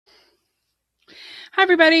Hi,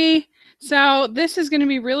 everybody. So this is going to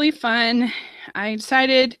be really fun. I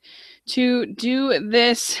decided to do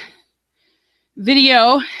this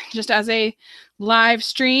video just as a live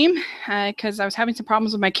stream because I was having some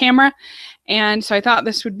problems with my camera. And so I thought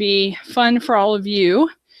this would be fun for all of you.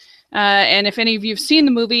 And if any of you have seen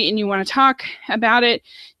the movie and you want to talk about it,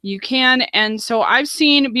 you can. And so I've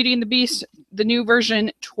seen Beauty and the Beast, the new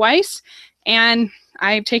version, twice. And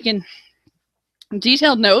I've taken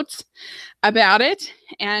detailed notes about it,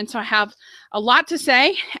 and so I have a lot to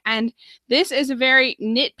say, and this is a very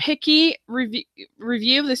nitpicky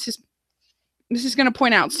review. This is going to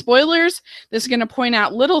point out spoilers. This is going to point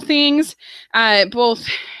out little things, both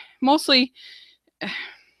mostly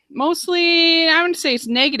I wouldn't say it's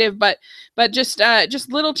negative, but just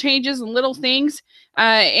little changes and little things.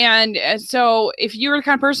 And so if you're the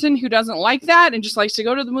kind of person who doesn't like that and just likes to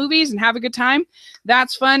go to the movies and have a good time,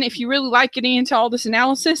 that's fun. If you really like getting into all this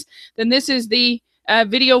analysis, then this is the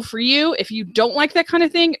video for you. If you don't like that kind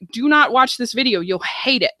of thing, do not watch this video. You'll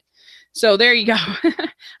hate it. So there you go.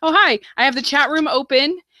 Oh, hi. I have the chat room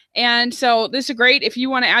open. And so this is great. If you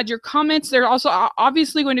want to add your comments, there are also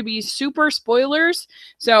obviously going to be super spoilers.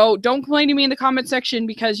 So don't complain to me in the comment section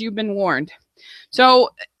because you've been warned. So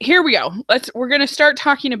here we go. We're going to start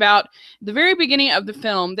talking about the very beginning of the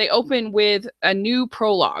film. They open with a new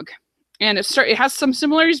prologue, and it has some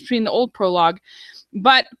similarities between the old prologue,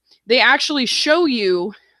 but they actually show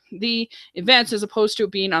you the events as opposed to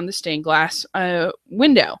it being on the stained glass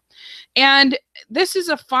window. And this is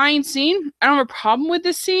a fine scene. I don't have a problem with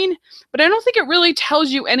this scene, but I don't think it really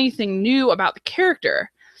tells you anything new about the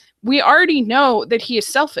character. We already know that he is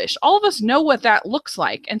selfish. All of us know what that looks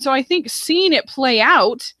like. And so I think seeing it play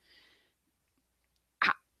out,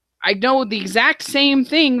 I know the exact same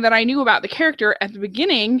thing that I knew about the character at the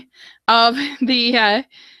beginning of the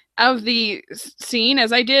scene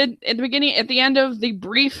as I did at the beginning, at the end of the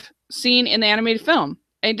brief scene in the animated film.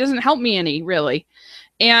 It doesn't help me any, really.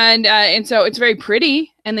 And so it's very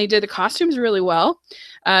pretty, and they did the costumes really well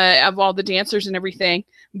of all the dancers and everything.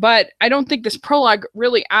 But I don't think this prologue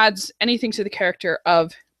really adds anything to the character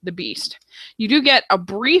of the Beast. You do get a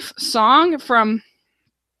brief song from,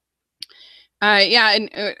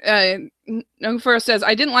 Nogafuro says,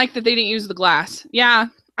 I didn't like that they didn't use the glass. Yeah,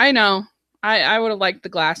 I know. I would have liked the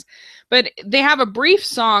glass. But they have a brief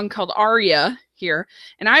song called Aria here,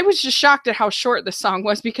 and I was just shocked at how short the song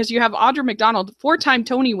was because you have Audra McDonald, 4-time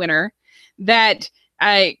Tony winner, that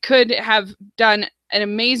could have done an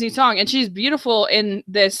amazing song, and she's beautiful in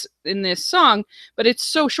this song, but it's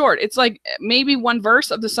so short. It's like maybe one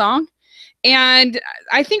verse of the song, and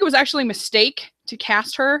I think it was actually a mistake to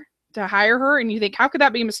cast her, to hire her. And you think, how could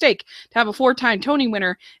that be a mistake to have a 4-time Tony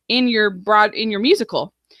winner in your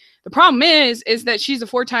musical? The problem is that she's a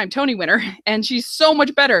 4-time Tony winner, and she's so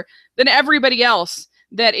much better than everybody else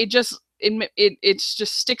that it just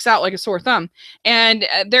sticks out like a sore thumb. And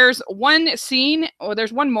there's one scene, or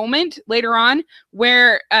there's one moment later on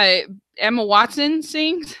where Emma Watson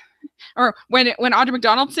sings, or when Audra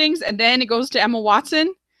McDonald sings, and then it goes to Emma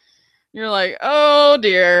Watson. You're like, oh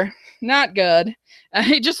dear, not good.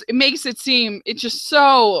 It makes it seem, it's just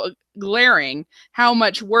so glaring how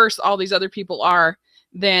much worse all these other people are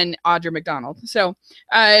than Audra McDonald. So,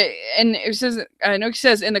 and it says, Noki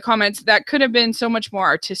says in the comments, that could have been so much more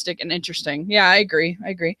artistic and interesting. Yeah, I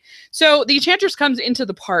agree. So the Enchantress comes into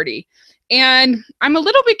the party, and I'm a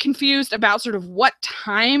little bit confused about sort of what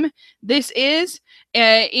time this is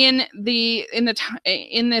in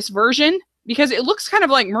this version, because it looks kind of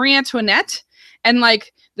like Marie Antoinette, and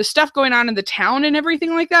like the stuff going on in the town and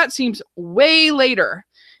everything like that seems way later.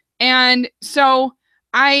 And so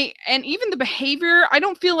and even the behavior, I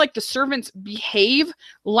don't feel like the servants behave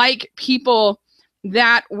like people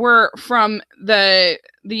that were from the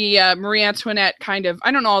Marie Antoinette kind of,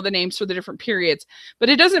 I don't know all the names for the different periods, but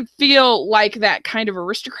it doesn't feel like that kind of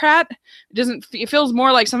aristocrat. It feels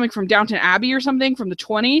more like something from Downton Abbey or something from the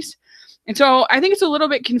 20s. And so I think it's a little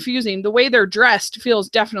bit confusing. The way they're dressed feels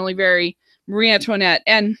definitely very Marie Antoinette.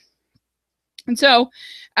 And so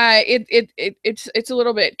it's a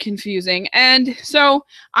little bit confusing. And so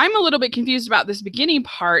I'm a little bit confused about this beginning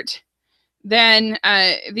part. Then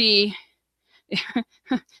Noki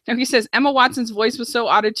says, Emma Watson's voice was so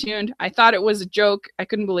auto-tuned. I thought it was a joke. I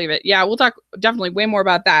couldn't believe it. Yeah, we'll talk definitely way more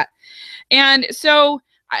about that. And so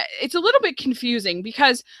it's a little bit confusing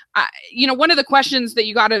because, one of the questions that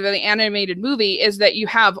you got out of the animated movie is that you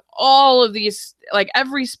have all of these, like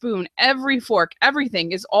every spoon, every fork,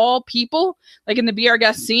 everything is all people, like in the Be Our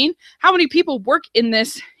Guest scene. How many people work in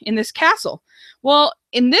this castle? Well,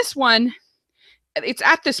 in this one, it's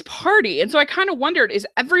at this party. And so I kind of wondered, is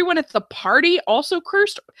everyone at the party also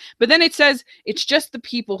cursed? But then it says it's just the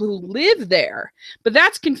people who live there. But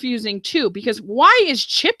that's confusing too, because why is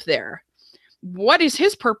Chip there? What is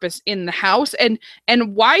his purpose in the house? And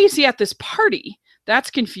why is he at this party?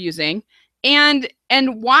 That's confusing. And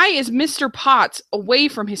why is Mr. Potts away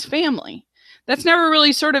from his family? That's never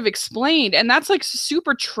really sort of explained. And that's like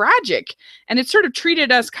super tragic. And it's sort of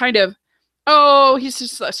treated as kind of, oh, he's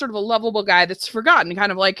just sort of a lovable guy that's forgotten,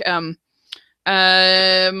 kind of like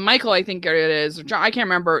Michael, I think it is, or John, I can't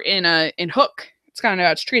remember, in Hook. It's kind of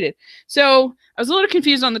how it's treated. So I was a little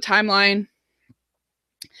confused on the timeline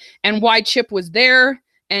and why Chip was there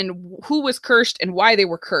and who was cursed and why they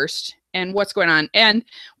were cursed and what's going on. And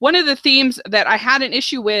one of the themes that I had an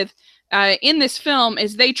issue with in this film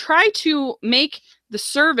is they try to make the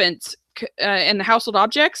servants and the household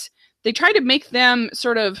objects, they try to make them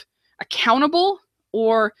sort of accountable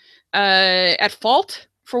or at fault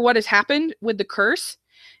for what has happened with the curse.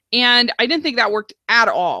 And I didn't think that worked at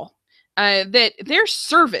all. That they're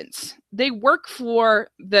servants. They work for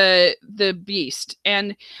the beast.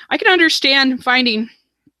 And I can understand finding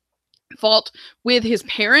fault with his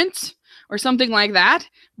parents or something like that,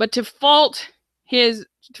 but to fault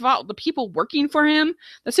the people working for him,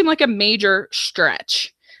 that seemed like a major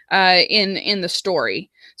stretch in the story.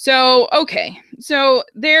 So, okay. So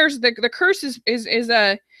there's the curse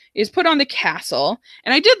is put on the castle.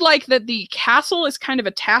 And I did like that the castle is kind of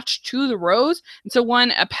attached to the rose. And so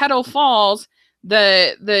when a petal falls,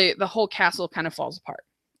 the whole castle kind of falls apart.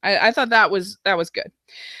 I thought that was good.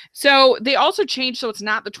 So they also changed so it's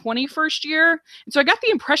not the 21st year. And so I got the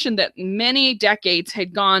impression that many decades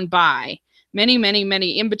had gone by. Many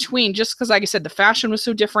in between, just because, like I said, the fashion was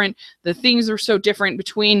so different, the things were so different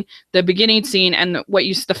between the beginning scene and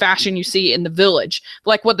the fashion you see in the village.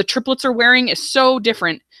 Like what the triplets are wearing is so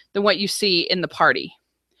different than what you see in the party.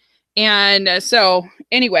 And so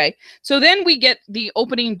anyway, so then we get the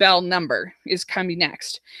opening bell number is coming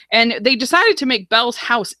next. And they decided to make Belle's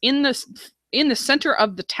house in the center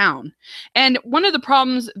of the town. And one of the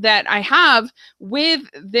problems that I have with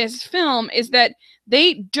this film is that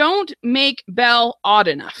they don't make Belle odd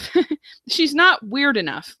enough. She's not weird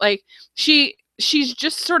enough. Like she's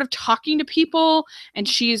just sort of talking to people and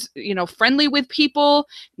she's, friendly with people.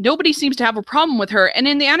 Nobody seems to have a problem with her. And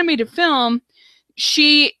in the animated film,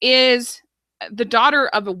 she is the daughter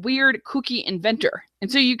of a weird, kooky inventor.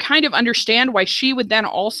 And so you kind of understand why she would then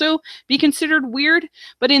also be considered weird.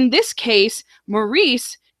 But in this case,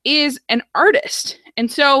 Maurice is an artist.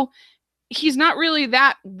 And so he's not really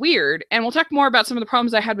that weird. And we'll talk more about some of the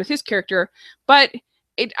problems I had with his character. But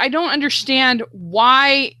I don't understand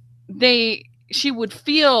why she would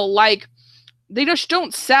feel like they just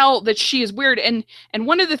don't sell that she is weird. And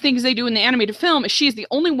one of the things they do in the animated film is she's the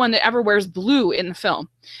only one that ever wears blue in the film.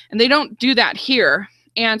 And they don't do that here.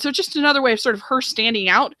 And so it's just another way of sort of her standing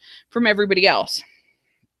out from everybody else.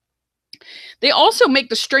 They also make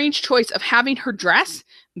the strange choice of having her dress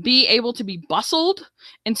be able to be bustled.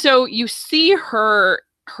 And so you see her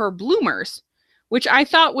bloomers, which I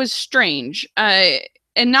thought was strange. And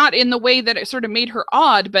not in the way that it sort of made her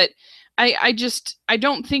odd, but I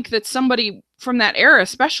don't think that somebody from that era,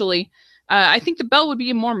 especially, I think the Belle would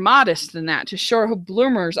be more modest than that to show her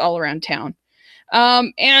bloomers all around town.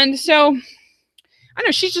 And so, I don't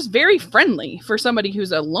know, she's just very friendly for somebody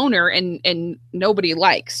who's a loner and nobody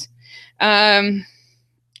likes. And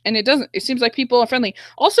it seems like people are friendly.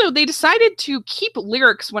 Also, they decided to keep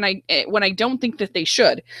lyrics when I don't think that they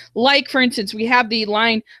should. Like, for instance, we have the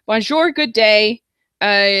line, "Bonjour, good day.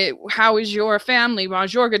 How is your family?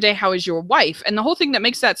 Bonjour, good day. How is your wife?" And the whole thing that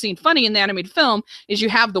makes that scene funny in the animated film is you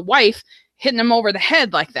have the wife hitting him over the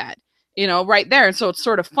head like that, right there. And so it's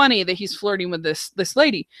sort of funny that he's flirting with this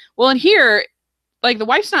lady. Well, in here, like the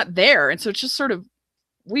wife's not there. And so it's just sort of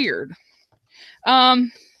weird.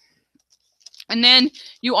 And then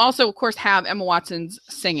you also, of course, have Emma Watson's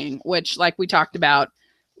singing, which, like we talked about,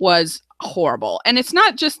 was horrible. And it's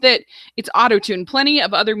not just that it's auto-tune. Plenty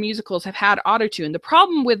of other musicals have had auto-tune. The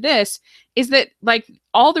problem with this is that, like,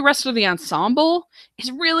 all the rest of the ensemble is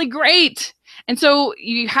really great. And so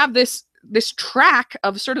you have this track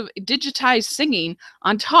of sort of digitized singing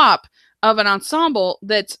on top of an ensemble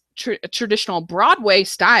that's traditional Broadway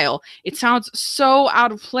style. It sounds so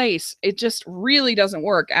out of place. It just really doesn't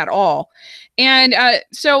work at all. And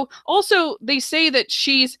so also they say that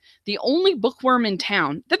she's the only bookworm in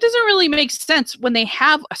town. That doesn't really make sense when they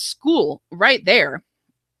have a school right there.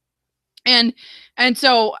 And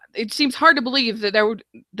so it seems hard to believe that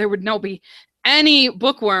there would not be any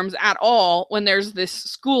bookworms at all when there's this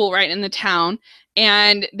school right in the town.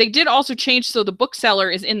 And they did also change so the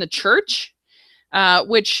bookseller is in the church.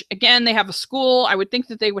 which again, they have a school. I would think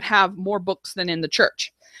that they would have more books than in the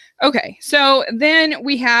church. Okay, so then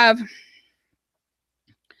we have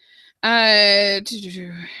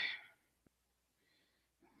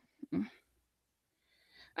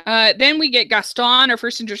then we get Gaston, our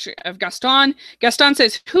first introduction of Gaston. Gaston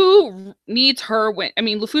says, who needs her when,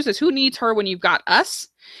 LeFou says, who needs her when you've got us?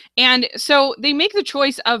 And so they make the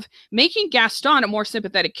choice of making Gaston a more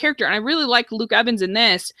sympathetic character. And I really like Luke Evans in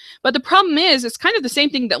this. But the problem is, it's kind of the same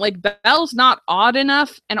thing that like Belle's not odd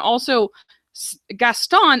enough. And also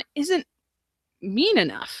Gaston isn't mean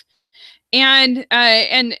enough. And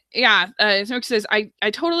Smoke says, I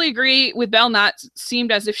totally agree with Belle. Not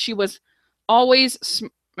seemed as if she was always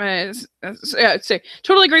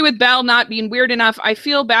totally agree with Belle not being weird enough. I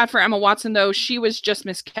feel bad for Emma Watson, though. She was just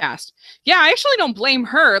miscast. Yeah, I actually don't blame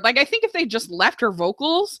her. Like, I think if they just left her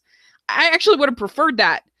vocals, I actually would have preferred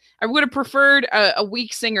that. I would have preferred a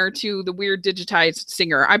weak singer to the weird digitized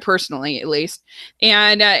singer. I personally, at least.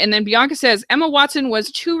 And then Bianca says, Emma Watson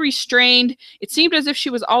was too restrained. It seemed as if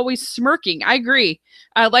she was always smirking. I agree.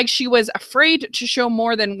 Like she was afraid to show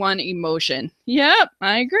more than one emotion. Yep,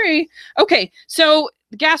 I agree. Okay, so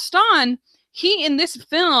Gaston, he in this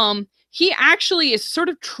film, he actually is sort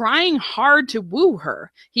of trying hard to woo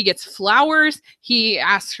her. He gets flowers. He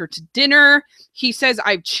asks her to dinner. He says,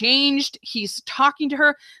 I've changed. He's talking to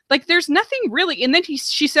her. Like, there's nothing really. And then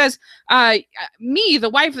she says, me, the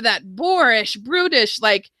wife of that boorish, brutish,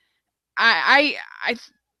 like, I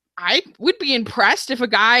would be impressed if a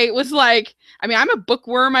guy was like, I'm a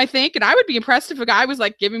bookworm, I think, and I would be impressed if a guy was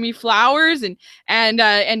like giving me flowers and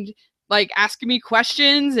like asking me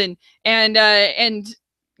questions and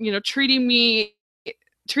treating me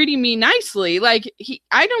nicely. Like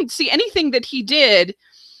I don't see anything that he did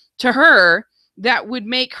to her that would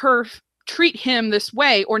make her treat him this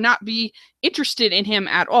way or not be interested in him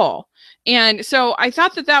at all. And so I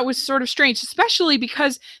thought that was sort of strange, especially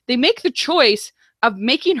because they make the choice of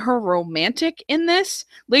making her romantic in this.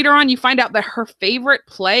 Later on, you find out that her favorite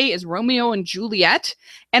play is Romeo and Juliet.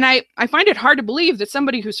 And I find it hard to believe that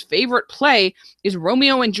somebody whose favorite play is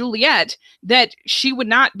Romeo and Juliet, that she would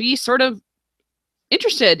not be sort of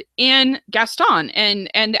interested in Gaston and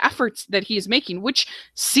the efforts that he is making, which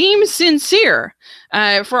seems sincere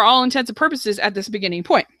for all intents and purposes at this beginning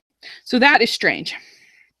point. So that is strange.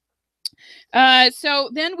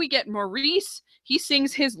 So then we get Maurice. He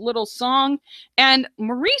sings his little song, and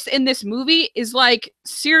Maurice in this movie is like,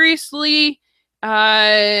 seriously,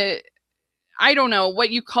 I don't know what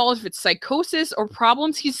you call it, if it's psychosis or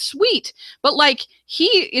problems. He's sweet, but like he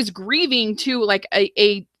is grieving to like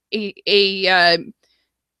a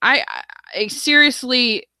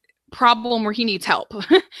seriously problem where he needs help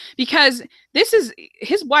because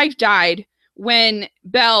his wife died when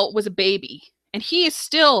Belle was a baby, and he is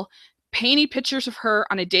still painting pictures of her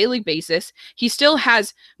on a daily basis. He still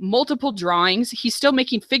has multiple drawings. He's still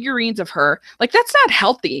making figurines of her. Like, that's not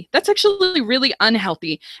healthy. That's actually really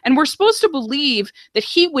unhealthy. And we're supposed to believe that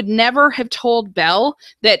he would never have told Belle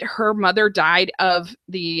that her mother died of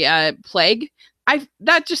the plague.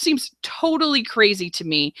 That just seems totally crazy to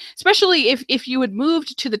me, especially if you had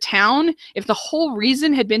moved to the town, if the whole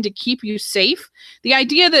reason had been to keep you safe. The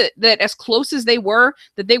idea that as close as they were,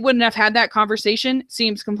 that they wouldn't have had that conversation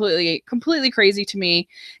seems completely crazy to me.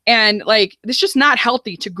 And like, it's just not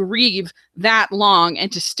healthy to grieve that long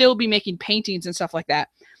and to still be making paintings and stuff like that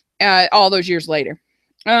all those years later.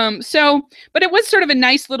 But it was sort of a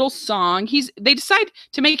nice little song. They decide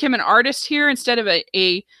to make him an artist here instead of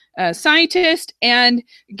a scientist, and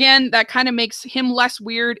again, that kind of makes him less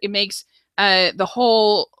weird. It makes the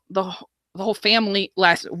whole family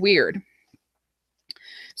less weird.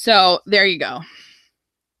 So there you go.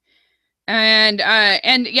 And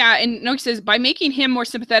Noki says, by making him more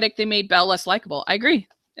sympathetic, they made Belle less likable. I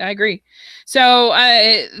agree. So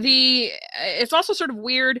it's also sort of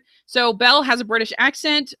weird. So Belle has a British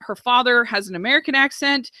accent. Her father has an American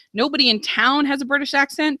accent. Nobody in town has a British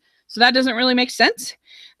accent. So that doesn't really make sense.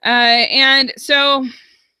 And so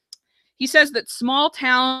he says that small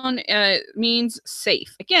town means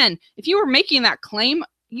safe. Again, if you were making that claim,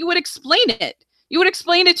 you would explain it. You would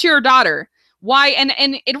explain it to your daughter. Why? And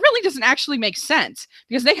it really doesn't actually make sense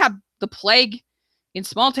because they have the plague in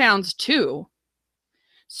small towns too.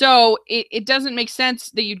 So it doesn't make sense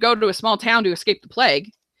that you'd go to a small town to escape the plague.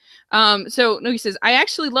 He says, I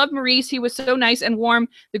actually love Maurice. He was so nice and warm.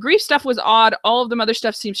 The grief stuff was odd. All of the mother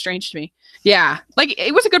stuff seems strange to me. Yeah, like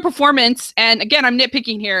it was a good performance. And again, I'm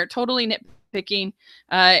nitpicking here, totally nitpicking.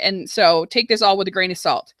 And so take this all with a grain of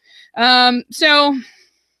salt.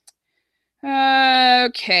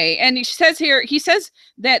 Okay, and he says here, he says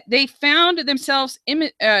that they found themselves,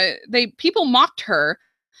 people mocked her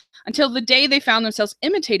until the day they found themselves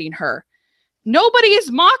imitating her. Nobody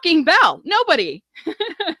is mocking Belle. Nobody.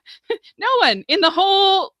 No one in the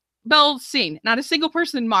whole Belle scene. Not a single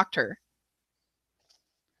person mocked her.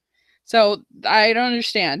 So I don't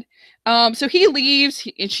understand. So he leaves,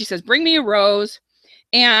 and she says, "Bring me a rose."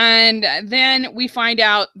 And then we find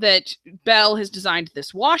out that Belle has designed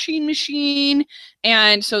this washing machine,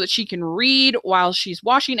 and so that she can read while she's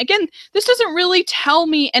washing. Again, this doesn't really tell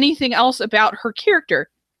me anything else about her character.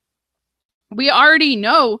 We already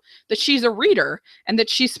know that she's a reader and that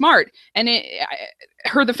she's smart. And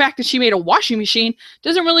the fact that she made a washing machine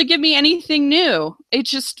doesn't really give me anything new.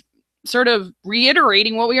 It's just sort of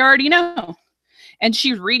reiterating what we already know. And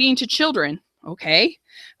she's reading to children. Okay.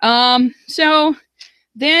 So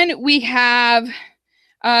then we have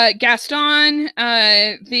Gaston,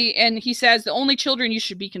 and he says the only children you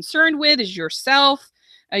should be concerned with is yourself,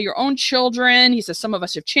 your own children. He says some of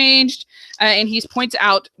us have changed, and he points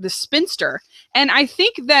out the spinster. And I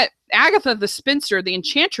think that Agatha the spinster, the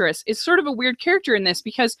enchantress, is sort of a weird character in this,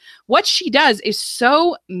 because what she does is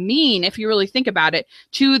so mean, if you really think about it,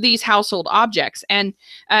 to these household objects. And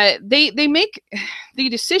they make the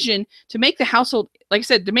decision to make the household, like I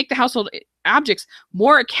said, to make the household objects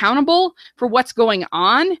more accountable for what's going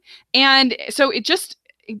on. And so it just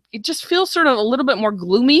feels sort of a little bit more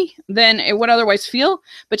gloomy than it would otherwise feel.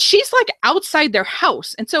 But she's like outside their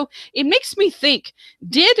house. And so it makes me think,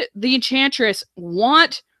 did the enchantress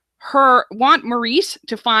want Maurice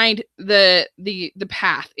to find the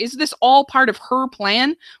path? Is this all part of her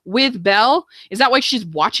plan with Belle? Is that why she's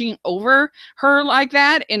watching over her like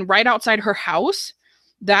that and right outside her house?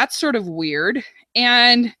 That's sort of weird.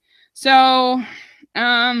 And so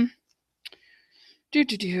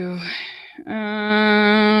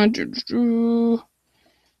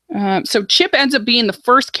so Chip ends up being the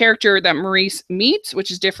first character that Maurice meets, which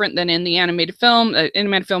is different than in the animated film.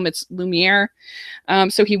 Animated film, it's Lumiere.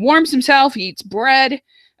 So he warms himself, he eats bread,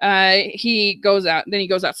 he goes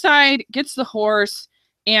outside, gets the horse,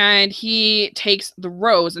 and he takes the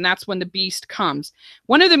rose, and that's when the beast comes.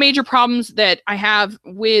 One of the major problems that I have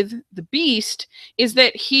with the beast is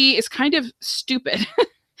that he is kind of stupid.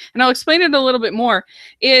 And I'll explain it a little bit more.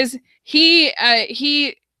 Is he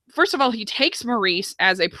first of all, he takes Maurice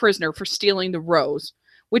as a prisoner for stealing the rose,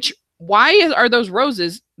 which, why are those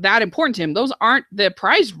roses that important to him? Those aren't the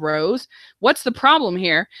prized rose. What's the problem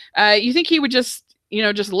here? You think he would just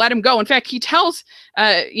let him go. In fact, he tells,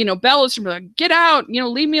 Belle is like, get out,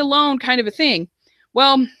 leave me alone, kind of a thing.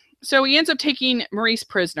 Well, so he ends up taking Maurice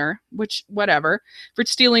prisoner, which, whatever, for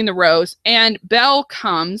stealing the rose. And Belle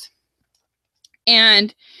comes,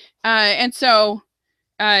 and so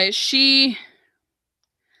she,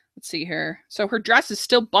 let's see here. So her dress is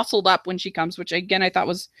still bustled up when she comes, which again, I thought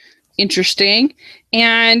was interesting.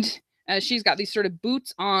 And she's got these sort of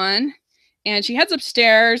boots on, and she heads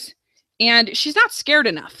upstairs, and she's not scared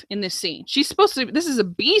enough in this scene. She's supposed to, this is a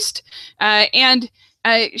beast. And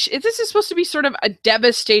this is supposed to be sort of a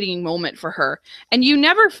devastating moment for her. And you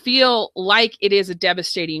never feel like it is a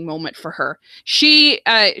devastating moment for her. She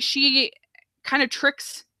kind of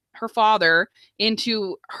tricks her father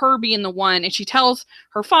into her being the one, and she tells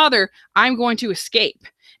her father, I'm going to escape.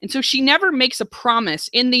 And so she never makes a promise.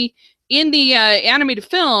 In the animated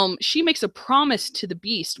film, she makes a promise to the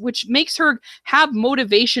beast, which makes her have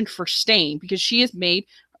motivation for staying, because she has made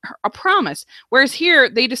a promise. Whereas here,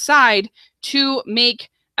 they decide to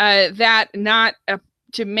make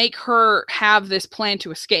to make her have this plan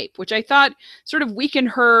to escape, which I thought sort of weakened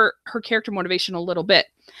her character motivation a little bit.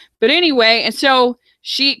 But anyway, and so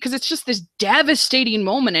because it's just this devastating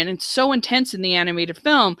moment, and it's so intense in the animated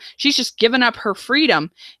film, she's just given up her freedom.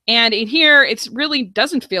 And in here, it really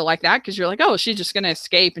doesn't feel like that, because you're like, oh, she's just going to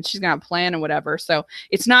escape and she's going to have a plan and whatever. So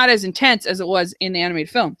it's not as intense as it was in the animated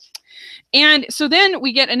film. And so then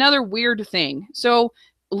we get another weird thing. So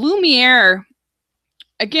Lumiere,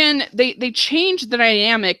 again, they changed the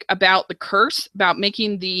dynamic about the curse, about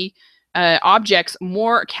making the objects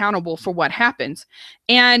more accountable for what happens.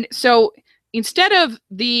 And so instead of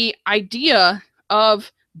the idea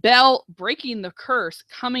of Belle breaking the curse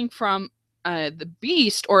coming from the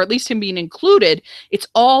beast, or at least him being included, it's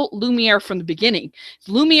all Lumiere from the beginning.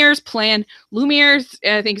 Lumiere's plan, Lumiere's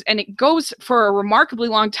things, and it goes for a remarkably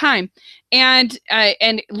long time. And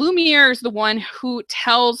Lumiere is the one who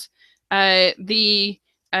tells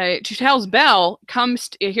tells Belle,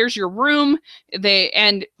 here's your room.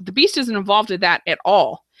 And the beast isn't involved in that at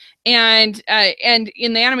all. And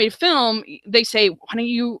in the animated film, they say, why don't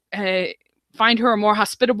you find her a more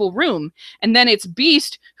hospitable room. And then it's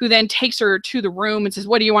Beast who then takes her to the room and says,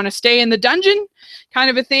 what, do you want to stay in the dungeon?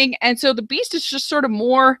 Kind of a thing. And so the Beast is just sort of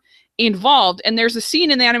more involved. And there's a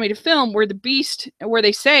scene in the animated film where the Beast, where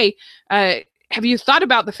they say, have you thought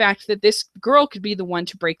about the fact that this girl could be the one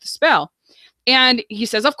to break the spell? And he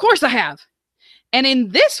says, of course I have. And in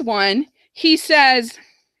this one, he says,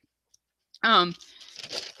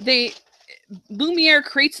 Lumiere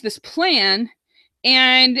creates this plan,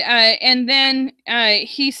 and then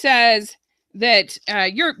he says that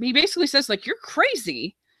he basically says, like, you're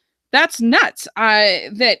crazy. That's nuts.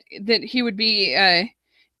 That he would be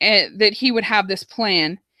that he would have this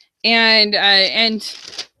plan, and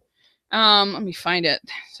let me find it.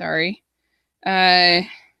 Sorry.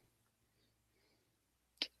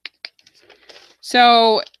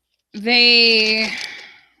 So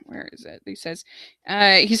where is it? He says,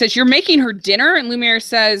 you're making her dinner, and Lumiere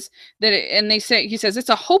says that, he says, it's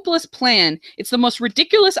a hopeless plan. It's the most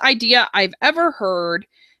ridiculous idea I've ever heard.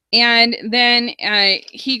 And then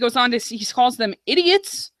he goes on to, he calls them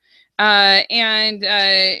idiots, and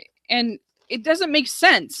it doesn't make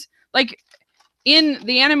sense. Like, in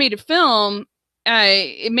the animated film,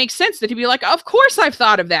 it makes sense that he'd be like, of course I've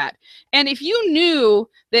thought of that. And if you knew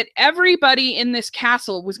that everybody in this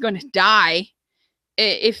castle was going to die,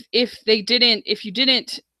 if you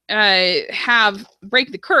didn't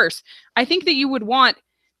break the curse, I think that you would want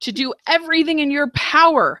to do everything in your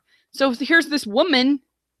power. So if here's this woman,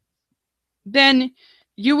 then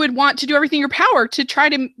you would want to do everything in your power to try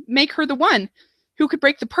to make her the one who could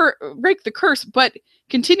break the curse. But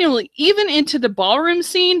continually, even into the ballroom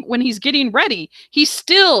scene when he's getting ready, he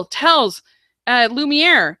still tells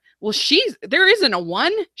Lumiere, well, there isn't a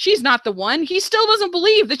one. She's not the one. He still doesn't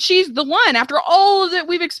believe that she's the one after all that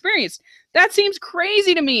we've experienced. That seems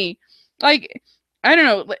crazy to me. Like, I don't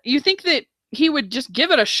know. You think that he would just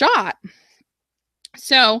give it a shot.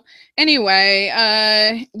 So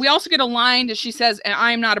anyway, we also get a line that she says,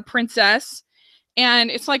 I'm not a princess.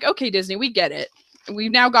 And it's like, okay, Disney, we get it.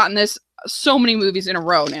 We've now gotten this so many movies in a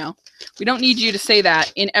row now. We don't need you to say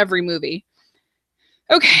that in every movie.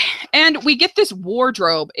 Okay, and we get this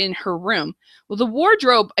wardrobe in her room. Well, the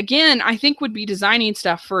wardrobe, again, I think would be designing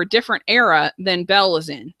stuff for a different era than Belle is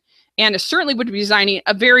in. And it certainly would be designing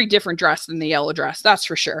a very different dress than the yellow dress, that's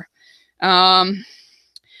for sure. Then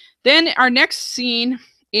our next scene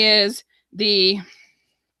is the...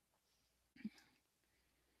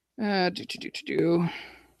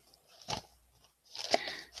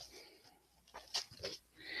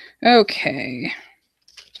 Okay.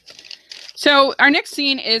 So our next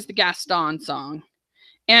scene is the Gaston song.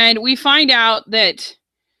 And we find out that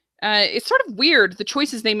it's sort of weird, the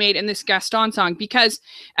choices they made in this Gaston song, because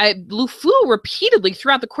LeFou repeatedly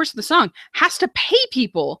throughout the course of the song has to pay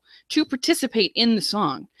people to participate in the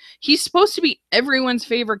song. He's supposed to be everyone's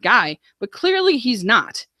favorite guy, but clearly he's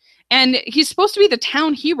not. And he's supposed to be the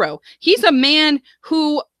town hero. He's a man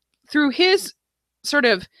who, through his sort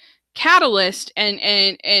of catalyst and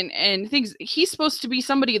things, he's supposed to be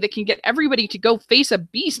somebody that can get everybody to go face a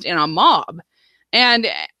beast in a mob. And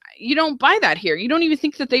you don't buy that here. You don't even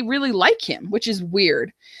think that they really like him, which is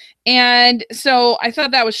weird. And so I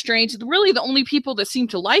thought that was strange. Really, the only people that seem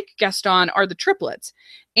to like Gaston are the triplets.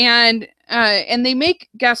 And they make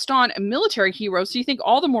Gaston a military hero, so you think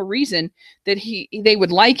all the more reason that they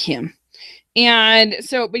would like him. And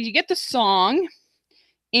so, but you get the song,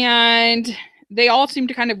 and they all seem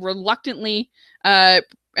to kind of reluctantly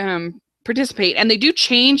participate. And they do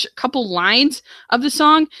change a couple lines of the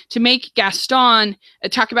song to make Gaston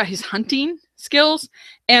talk about his hunting skills.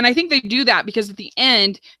 And I think they do that because at the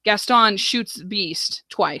end, Gaston shoots the beast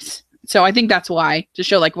twice. So I think that's why, to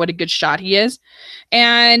show like what a good shot he is.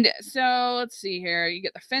 And so let's see here. You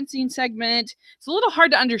get the fencing segment. It's a little hard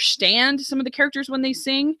to understand some of the characters when they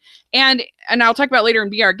sing. And I'll talk about later in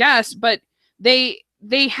Be Our Guest, but they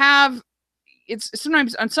have, it's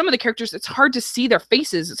sometimes on some of the characters, it's hard to see their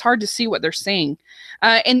faces. It's hard to see what they're saying.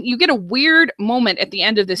 And you get a weird moment at the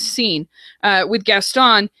end of this scene with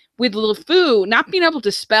Gaston, with LeFou not being able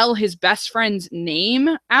to spell his best friend's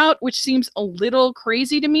name out, which seems a little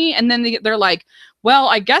crazy to me. And then they're like, well,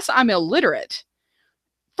 I guess I'm illiterate.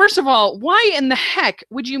 First of all, why in the heck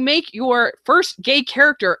would you make your first gay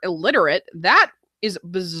character illiterate? That is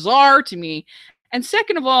bizarre to me. And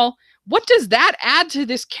second of all, what does that add to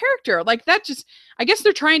this character? Like, that just, I guess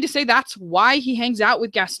they're trying to say that's why he hangs out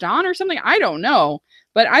with Gaston or something. I don't know.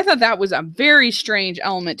 But I thought that was a very strange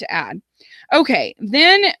element to add. Okay,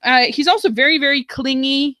 then he's also very, very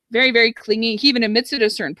clingy, very, very clingy. He even admits it at a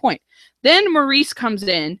certain point. Then Maurice comes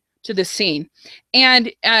in to the scene.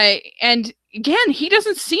 And again, he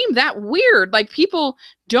doesn't seem that weird. Like, people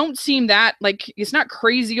don't seem that like it's not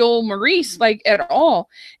crazy old Maurice like at all.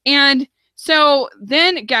 And so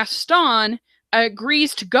then Gaston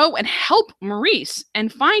agrees to go and help Maurice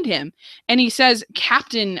and find him. And he says,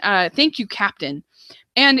 Captain, thank you, Captain.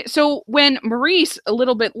 And so when Maurice, a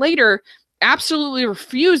little bit later, absolutely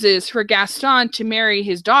refuses for Gaston to marry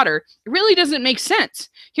his daughter, it really doesn't make sense.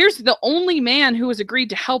 Here's the only man who has agreed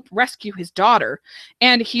to help rescue his daughter,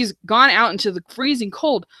 and he's gone out into the freezing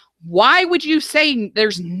cold. Why would you say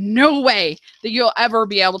there's no way that you'll ever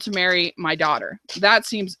be able to marry my daughter? That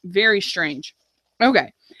seems very strange.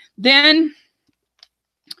 Okay. Then,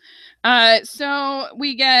 so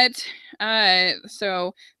we get,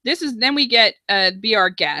 so this is, then we get, Be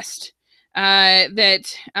Our Guest,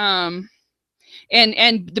 that,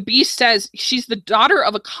 and the Beast says she's the daughter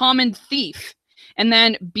of a common thief. And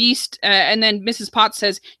then and then Mrs. Potts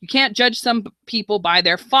says, you can't judge some people by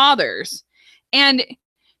their fathers. And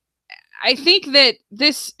I think that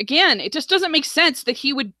this, again, it just doesn't make sense that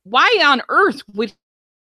he would, why on earth would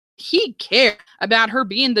he care about her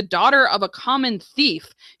being the daughter of a common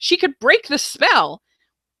thief? She could break the spell,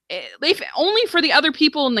 if only for the other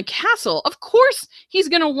people in the castle. Of course he's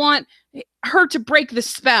going to want her to break the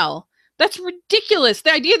spell. That's ridiculous.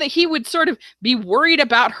 The idea that he would sort of be worried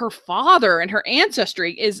about her father and her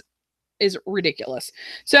ancestry is ridiculous.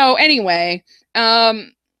 So anyway, so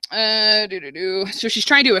she's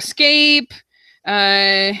trying to escape,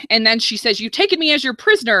 and then she says, you've taken me as your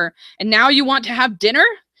prisoner, and now you want to have dinner?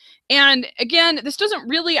 And again, this doesn't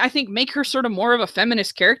really, I think, make her sort of more of a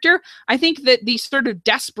feminist character. I think that the sort of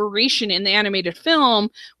desperation in the animated film,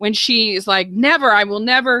 when she is like, never, I will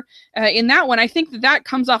never, in that one, I think that that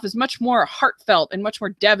comes off as much more heartfelt and much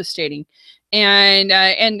more devastating. And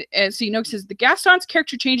so Enoch says, the Gaston's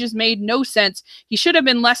character changes made no sense. He should have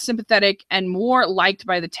been less sympathetic and more liked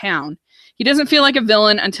by the town. He doesn't feel like a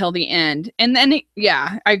villain until the end. And then,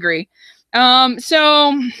 yeah, I agree.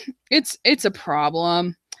 So it's a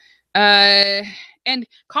problem. And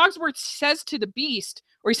Cogsworth says to the Beast,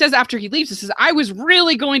 or he says after he leaves, he says, I was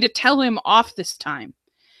really going to tell him off this time.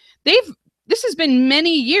 This has been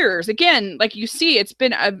many years. Again, like you see, it's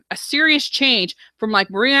been a serious change from like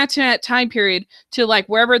Marie Antoinette time period to like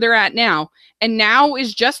wherever they're at now. And now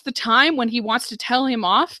is just the time when he wants to tell him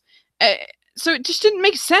off. So it just didn't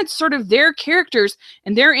make sense, sort of their characters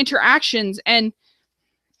and their interactions. And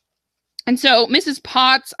so Mrs.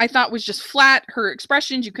 Potts, I thought, was just flat. Her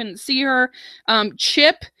expressions, you couldn't see her.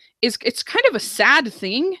 Chip, it's kind of a sad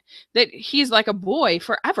thing that he's like a boy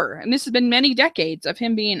forever. And this has been many decades of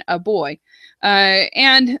him being a boy.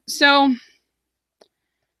 And so,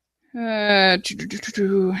 and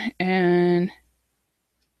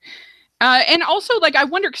also, like, I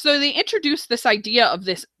wonder, so they introduced this idea of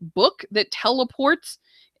this book that teleports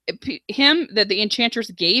him, that the enchanters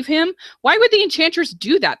gave him. Why would the enchanters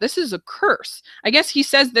do that? This is a curse. I guess he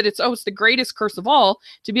says that it's the greatest curse of all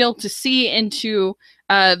to be able to see into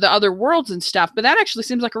the other worlds and stuff, but that actually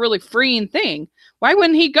seems like a really freeing thing. Why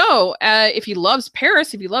wouldn't he go? If he loves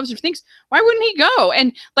Paris, if he loves her things, why wouldn't he go?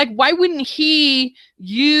 And like, why wouldn't he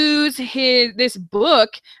use this book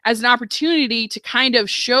as an opportunity to kind of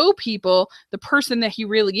show people the person that he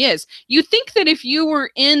really is? You think that if you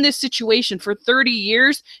were in this situation for 30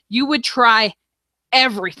 years, you would try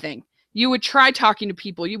everything. You would try talking to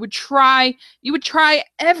people. You would try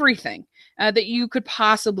everything that you could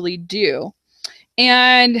possibly do.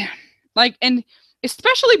 And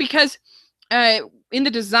especially because in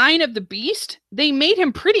the design of the Beast, they made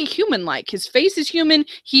him pretty human-like. His face is human.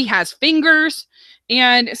 He has fingers.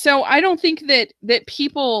 And so I don't think that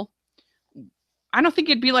people, I don't think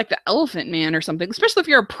it'd be like the Elephant Man or something, especially if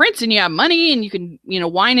you're a prince and you have money and you can,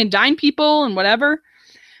 wine and dine people and whatever.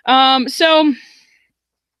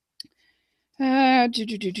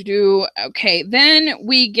 Okay, then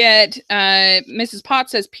we get Mrs.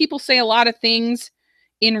 Potts says, people say a lot of things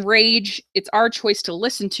in rage. It's our choice to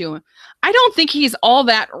listen to him. I don't think he's all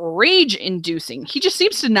that rage inducing. He just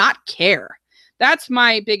seems to not care. That's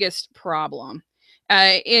my biggest problem,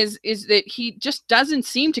 is that he just doesn't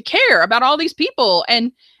seem to care about all these people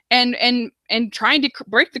and trying to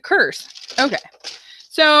break the curse. Okay,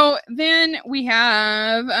 so then we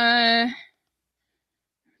have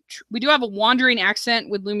we do have a wandering accent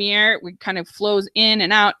with Lumiere. It kind of flows in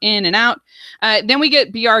and out, in and out. Then we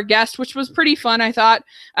get Be Our Guest, which was pretty fun, I thought.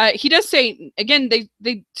 He does say, again, they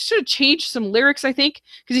should have changed some lyrics, I think,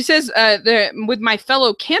 because he says, with my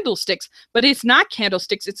fellow candlesticks, but it's not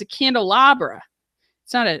candlesticks, it's a candelabra.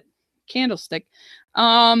 It's not a candlestick.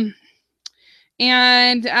 And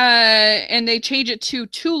they change it to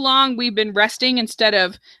too long we've been resting instead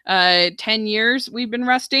of 10 years we've been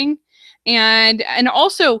resting. And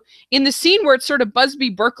also in the scene where it's sort of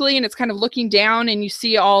Busby Berkeley and it's kind of looking down and you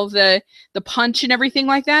see all the punch and everything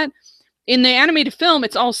like that, in the animated film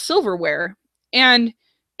it's all silverware, and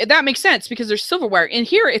that makes sense because there's silverware. In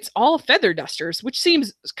here it's all feather dusters, which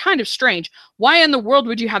seems kind of strange. Why in the world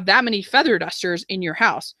would you have that many feather dusters in your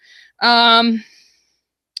house?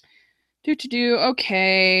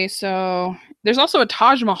 Okay, so there's also a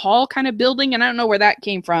Taj Mahal kind of building, and I don't know where that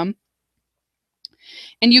came from.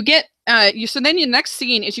 And you get so then the next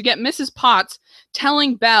scene is you get Mrs. Potts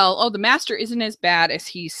telling Belle, oh, the master isn't as bad as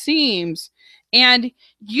he seems. And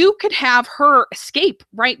you could have her escape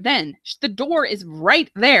right then. The door is right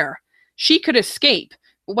there. She could escape.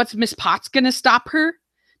 What's Miss Potts going to stop her?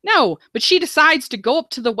 No, but she decides to go up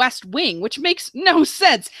to the West Wing, which makes no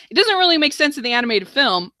sense. It doesn't really make sense in the animated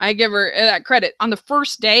film. I give her that credit. On the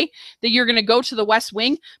first day that you're going to go to the West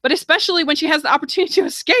Wing, but especially when she has the opportunity to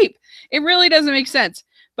escape. It really doesn't make sense.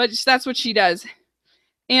 But that's what she does.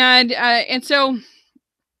 And so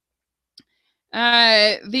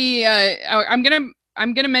I'm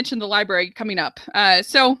gonna mention the library coming up.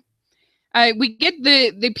 So we get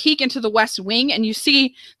the peek into the West Wing, and you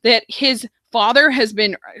see that his father has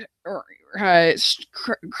been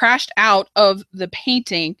crashed out of the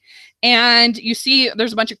painting, and you see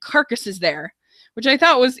there's a bunch of carcasses there, which I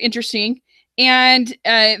thought was interesting. And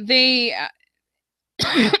they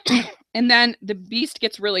and then the Beast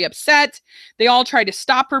gets really upset. They all try to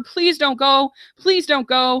stop her. Please don't go. Please don't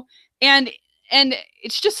go. And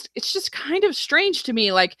it's just kind of strange to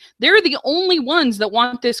me. Like, they're the only ones that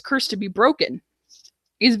want this curse to be broken.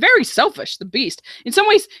 He's very selfish, the Beast. In some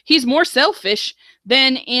ways, he's more selfish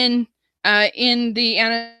than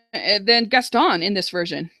than Gaston in this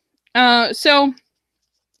version. So,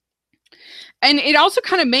 and it also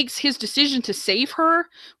kind of makes his decision to save her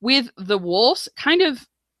with the wolves kind of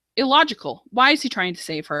illogical. Why is he trying to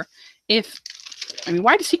save her?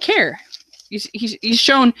 Why does he care? He's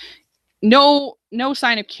shown no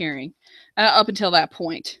sign of caring up until that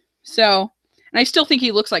point. So, and I still think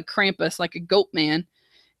he looks like Krampus, like a goat man.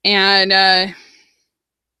 And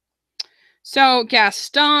so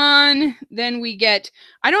Gaston, then we get,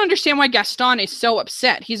 I don't understand why Gaston is so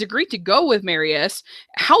upset. He's agreed to go with Marius.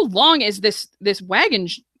 How long is this wagon,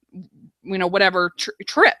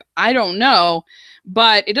 trip? I don't know,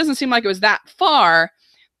 but it doesn't seem like it was that far.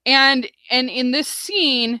 And in this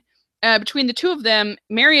scene, between the two of them,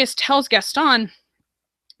 Marius tells Gaston,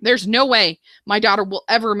 there's no way my daughter will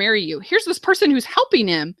ever marry you. Here's this person who's helping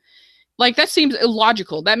him. Like, that seems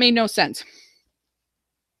illogical. That made no sense.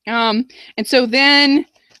 And so then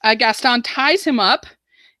Gaston ties him up,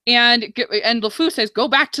 and LeFou says, go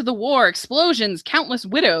back to the war, explosions, countless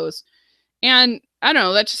widows. And I don't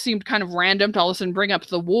know, that just seemed kind of random to all of a sudden bring up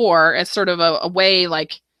the war as sort of a way,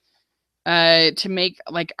 like, to make,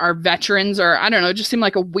 like, our veterans, or I don't know, it just seemed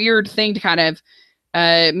like a weird thing to kind of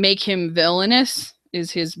make him villainous,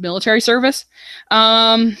 is his military service.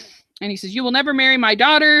 And he says, you will never marry my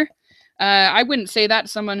daughter. I wouldn't say that to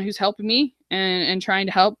someone who's helping me and trying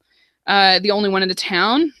to help the only one in the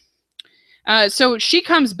town. So she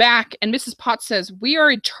comes back, and Mrs. Potts says, we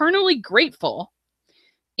are eternally grateful.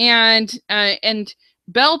 And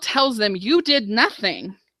Belle tells them, you did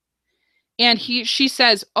nothing. And she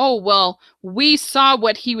says, oh, well, we saw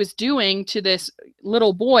what he was doing to this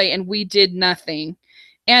little boy, and we did nothing.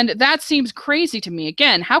 And that seems crazy to me.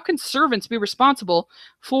 Again, how can servants be responsible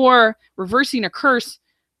for reversing a curse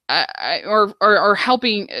or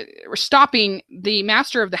helping or stopping the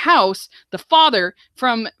master of the house, the father,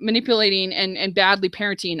 from manipulating and badly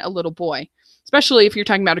parenting a little boy? Especially if you're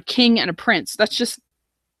talking about a king and a prince. That's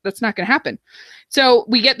not going to happen. So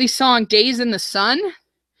we get the song Days in the Sun,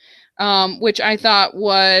 which I thought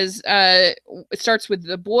was, it starts with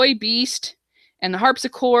the boy Beast and the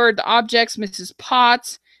harpsichord, the objects, Mrs.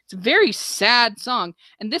 Potts. It's a very sad song.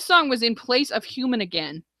 And this song was in place of Human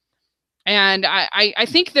Again. And I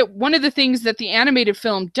think that one of the things that the animated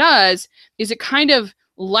film does is it kind of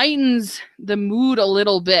lightens the mood a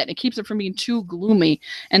little bit. It keeps it from being too gloomy.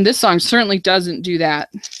 And this song certainly doesn't do that.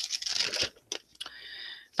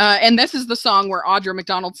 And this is the song where Audra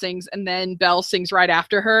McDonald sings, and then Belle sings right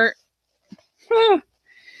after her. So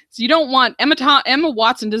you don't want, Emma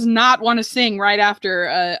Watson does not want to sing right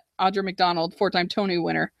after Audra McDonald, 4-time Tony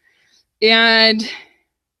winner. And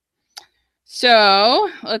so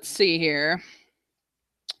let's see here.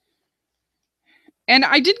 And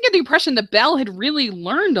I didn't get the impression that Belle had really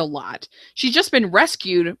learned a lot. She's just been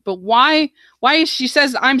rescued, but why she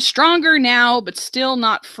says, I'm stronger now, but still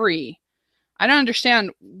not free. I don't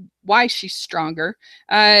understand why she's stronger.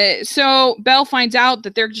 So Belle finds out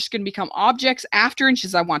that they're just going to become objects after, and she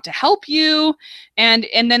says, I want to help you. And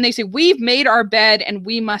then they say, we've made our bed and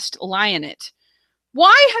we must lie in it.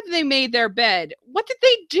 Why have they made their bed? What did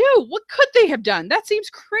they do? What could they have done? That seems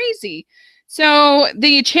crazy. So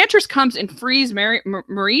the enchantress comes and frees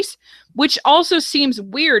Maurice, which also seems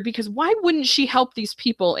weird because why wouldn't she help these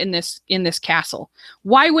people in this castle?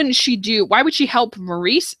 Why would she help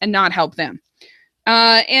Maurice and not help them?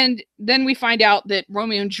 And then we find out that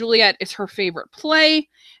Romeo and Juliet is her favorite play.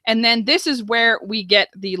 And then this is where we get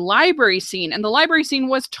the library scene. And the library scene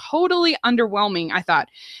was totally underwhelming, I thought.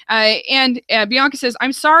 And Bianca says,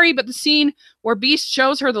 I'm sorry, but the scene where Beast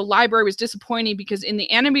shows her the library was disappointing because in the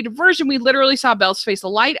animated version, we literally saw Belle's face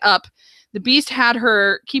light up. The Beast had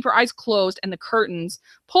her keep her eyes closed and the curtains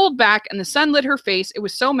pulled back and the sun lit her face. It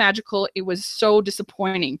was so magical. It was so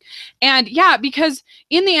disappointing. And yeah, because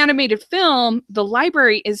in the animated film, the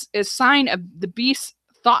library is a sign of the Beast's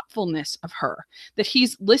thoughtfulness of her, that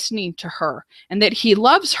he's listening to her and that he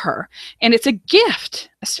loves her. And it's a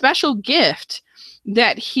gift, a special gift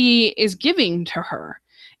that he is giving to her.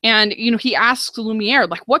 And, you know, he asks Lumiere,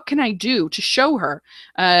 like, what can I do to show her?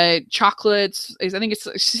 Chocolates, I think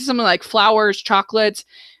it's something like flowers, chocolates.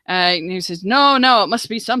 And he says, no, it must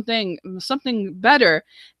be something better.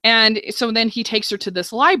 And so then he takes her to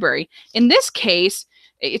this library. In this case,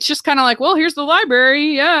 it's just kind of like, well, here's the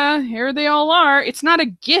library. Yeah, here they all are. It's not a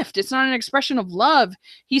gift. It's not an expression of love.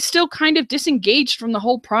 He's still kind of disengaged from the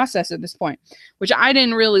whole process at this point, which I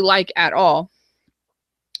didn't really like at all.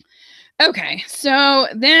 Okay, so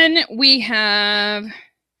then we have,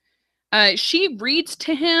 she reads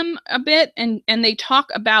to him a bit and they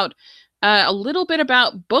talk about a little bit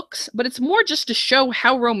about books, but it's more just to show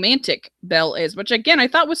how romantic Belle is, which again, I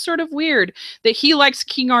thought was sort of weird that he likes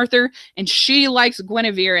King Arthur and she likes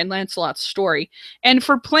Guinevere and Lancelot's story. And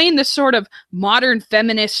for playing this sort of modern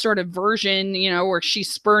feminist sort of version, you know, where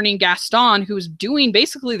she's spurning Gaston, who's doing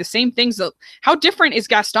basically the same things. That, how different is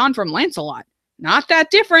Gaston from Lancelot? Not that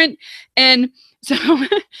different. And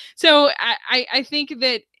so, I think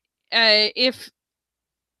that if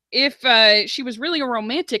she was really a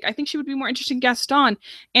romantic, I think she would be more interested in Gaston.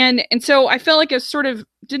 And so I felt like it sort of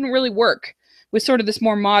didn't really work with sort of this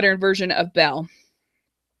more modern version of Belle.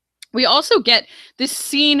 We also get this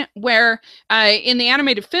scene where in the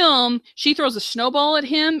animated film, she throws a snowball at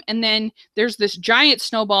him, and then there's this giant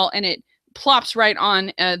snowball, and it plops right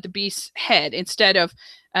on the Beast's head instead of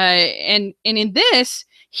and in this,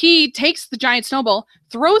 he takes the giant snowball,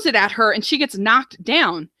 throws it at her, and she gets knocked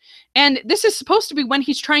down. And this is supposed to be when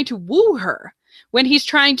he's trying to woo her, when he's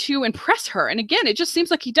trying to impress her. And again, it just seems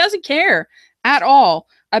like he doesn't care at all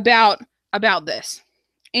about this.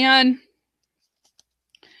 And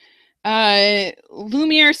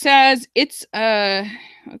Lumiere says it's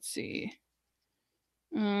let's see.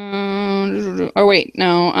 Oh wait,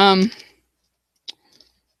 no.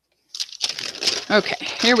 Okay,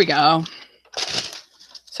 here we go.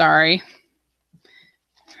 Sorry.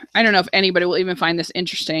 I don't know if anybody will even find this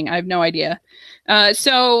interesting. I have no idea.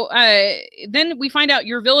 So then we find out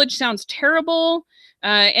your village sounds terrible.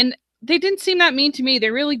 And they didn't seem that mean to me.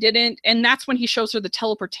 They really didn't. And that's when he shows her the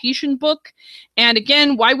teleportation book. And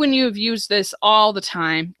again, why wouldn't you have used this all the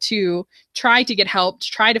time to try to get help,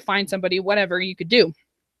 to try to find somebody, whatever you could do?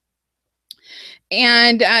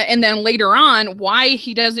 And then later on, why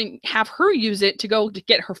he doesn't have her use it to go to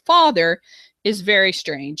get her father is very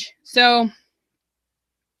strange. So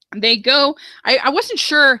they go, I wasn't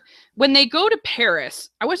sure when they go to Paris,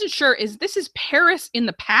 I wasn't sure is Paris in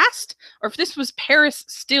the past or if this was Paris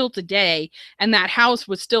still today and that house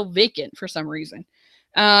was still vacant for some reason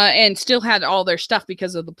and still had all their stuff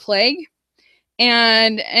because of the plague.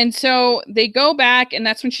 And so they go back, and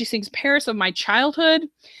that's when she sings Paris of My Childhood.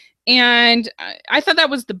 And I thought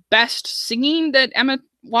that was the best singing that Emma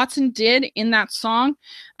Watson did in that song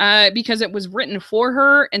because it was written for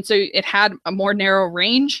her. And so it had a more narrow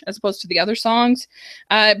range as opposed to the other songs.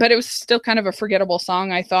 But it was still kind of a forgettable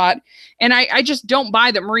song, I thought. And I just don't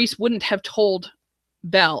buy that Maurice wouldn't have told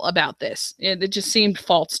Belle about this. It just seemed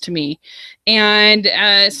false to me. And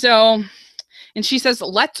and she says,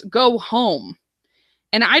 let's go home.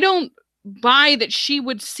 And I don't buy that she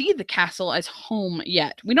would see the castle as home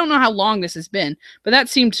yet. We don't know how long this has been, but that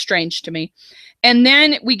seemed strange to me. And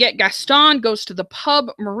then we get Gaston goes to the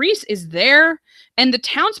pub. Maurice is there, And the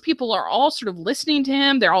townspeople are all sort of listening to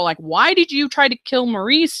him. They're all like, why did you try to kill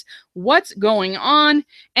Maurice? What's going on?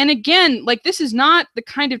 And again, like, this is not the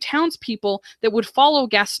kind of townspeople that would follow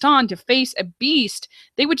Gaston to face a beast.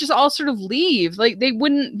 They would just all sort of leave. Like, they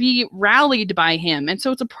wouldn't be rallied by him. And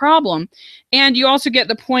so it's a problem. And you also get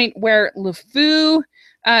the point where LeFou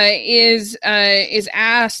is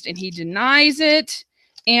asked and he denies it.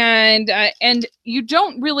 And you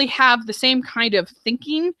don't really have the same kind of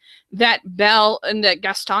thinking that Belle and that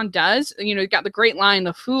Gaston does. You know, you got the great line,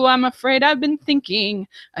 LeFou, I'm afraid I've been thinking,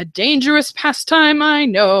 a dangerous pastime I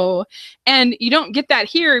know. And you don't get that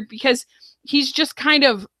here because he's just kind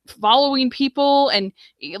of following people. And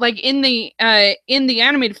like in the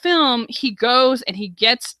animated film, he goes and he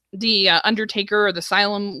gets the Undertaker or the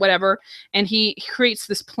Asylum, whatever, and he creates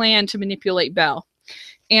this plan to manipulate Belle.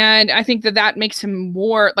 And I think that that makes him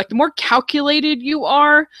more, like, the more calculated you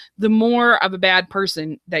are, the more of a bad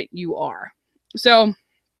person that you are. So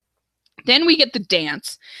then we get the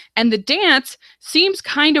dance, and the dance seems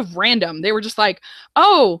kind of random. They were just like,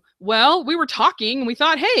 oh, well, we were talking and we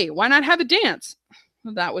thought, hey, why not have a dance?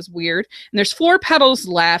 Well, that was weird. And there's 4 petals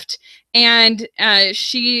left. And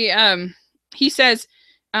he says,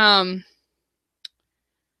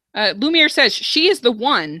 Lumiere says, she is the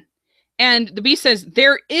one. And the Beast says,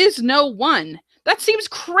 there is no one. That seems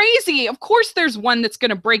crazy. Of course there's one that's going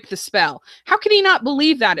to break the spell. How can he not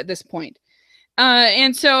believe that at this point?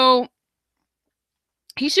 And so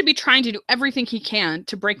he should be trying to do everything he can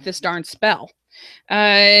to break this darn spell.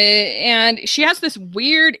 And she has this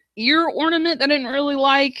weird ear ornament that I didn't really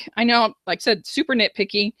like. I know, like I said, super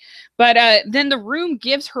nitpicky. But then the room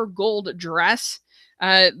gives her gold dress.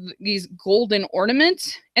 These golden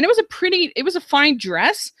ornaments, and it was a fine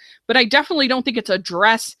dress, but I definitely don't think it's a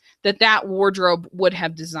dress that wardrobe would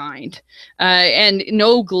have designed. And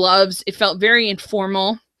no gloves. It felt very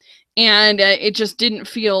informal, and it just didn't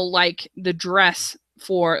feel like the dress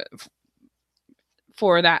for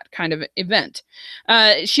that kind of event.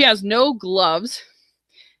 She has no gloves,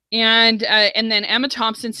 and then Emma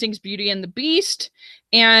Thompson sings Beauty and the Beast.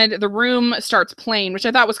 And the room starts playing, which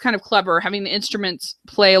I thought was kind of clever, having the instruments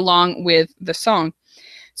play along with the song.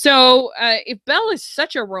 So if Belle is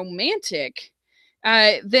such a romantic,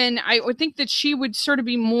 then I would think that she would sort of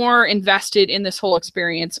be more invested in this whole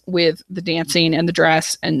experience with the dancing and the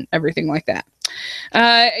dress and everything like that.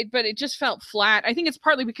 But it just felt flat. I think it's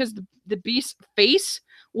partly because the Beast's face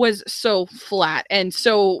was so flat and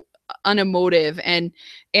so unemotive, and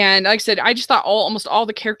like I said, I just thought almost all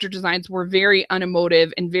the character designs were very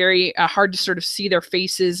unemotive and very hard to sort of see their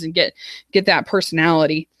faces and get that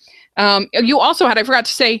personality. You also had, I forgot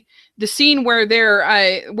to say, the scene where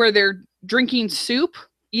they're drinking soup,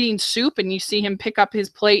 eating soup, and you see him pick up his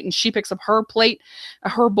plate and she picks up her plate,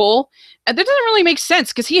 her bowl. That doesn't really make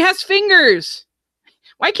sense because he has fingers.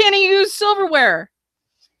 Why can't he use silverware?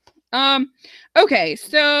 Okay,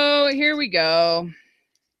 so here we go.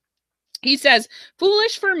 He says,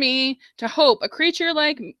 foolish for me to hope a creature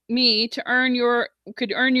like me could earn your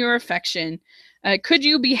affection. Could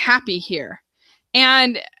you be happy here?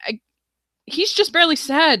 And he's just barely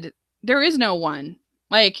said, there is no one.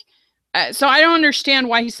 Like, so I don't understand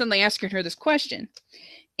why he's suddenly asking her this question.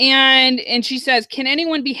 And she says, can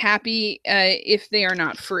anyone be happy if they are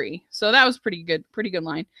not free? So that was pretty good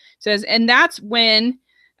line. Says, and that's when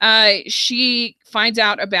she finds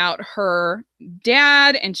out about her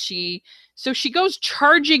dad, and she goes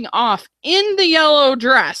charging off in the yellow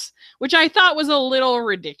dress, which I thought was a little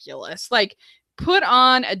ridiculous. Like, put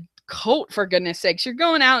on a coat, for goodness sakes. You're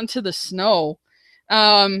going out into the snow.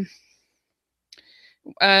 So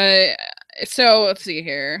let's see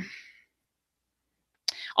here.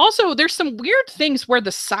 Also, there's some weird things where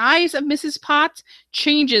the size of Mrs. Potts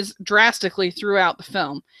changes drastically throughout the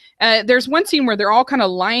film. There's one scene where they're all kind of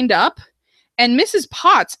lined up, and Mrs.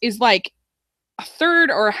 Potts is like a third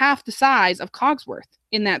or a half the size of Cogsworth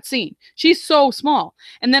in that scene. She's so small.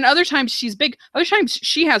 And then other times she's big. Other times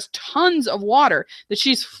she has tons of water that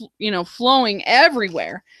she's, flowing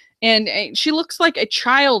everywhere. And she looks like a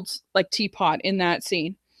child's teapot in that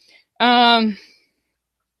scene. And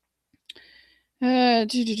then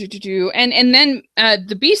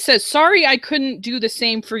the Beast says, sorry, I couldn't do the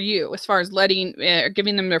same for you as far as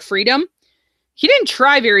giving them their freedom. He didn't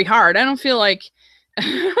try very hard. I don't feel like,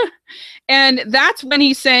 and that's when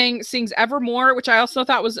he sings Evermore, which I also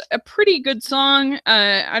thought was a pretty good song.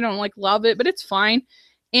 I don't love it, but it's fine.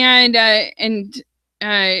 And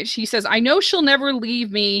she says, I know she'll never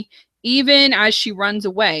leave me, even as she runs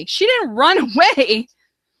away. She didn't run away.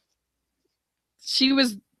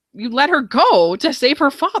 You let her go to save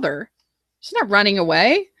her father. She's not running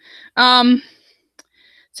away.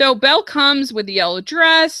 So Belle comes with the yellow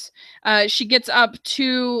dress. She gets up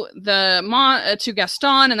to to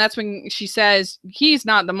Gaston, and that's when she says, "He's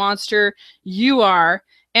not the monster, you are."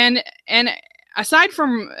 And aside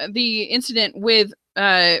from the incident with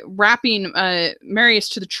wrapping Marius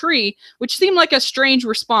to the tree, which seemed like a strange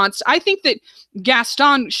response, I think that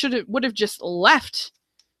Gaston would have just left.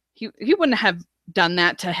 He wouldn't have done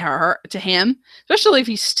that to him, especially if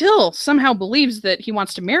he still somehow believes that he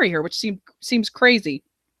wants to marry her, which seems crazy.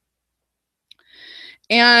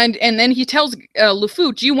 And then he tells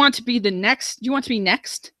LeFou, "Do you want to be next?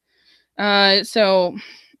 So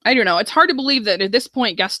I don't know. It's hard to believe that at this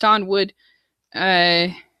point Gaston would.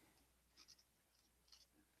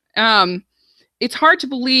 It's hard to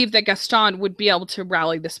believe that Gaston would be able to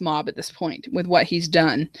rally this mob at this point with what he's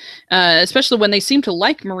done, especially when they seem to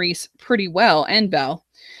like Maurice pretty well and Belle.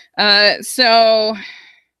 And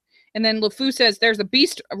then LeFou says there's a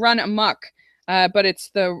beast run amok, but it's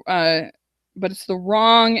the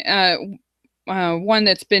wrong one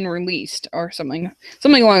that's been released, or something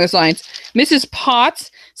along those lines. Mrs. Potts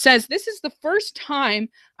says, "This is the first time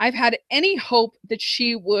I've had any hope that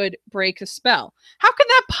she would break the spell." How could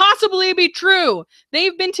that possibly be true?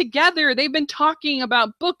 They've been together. They've been talking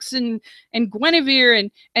about books and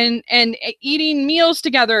Guinevere and eating meals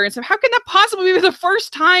together. And so how can that possibly be the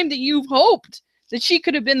first time that you've hoped that she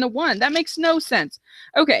could have been the one? That makes no sense.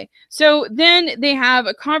 Okay, so then they have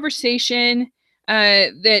a conversation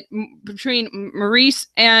between Maurice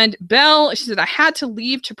and Belle. She said, "I had to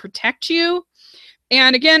leave to protect you."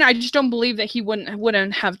 And again, I just don't believe that he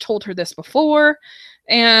wouldn't have told her this before.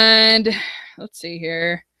 And let's see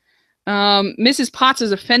here. Mrs. Potts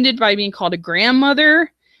is offended by being called a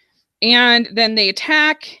grandmother. And then they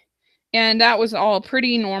attack. And that was all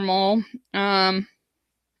pretty normal.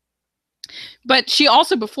 But she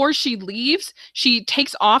also, before she leaves, she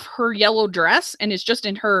takes off her yellow dress and is just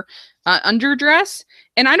in her underdress.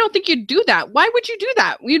 And I don't think you'd do that. Why would you do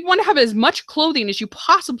that? You'd want to have as much clothing as you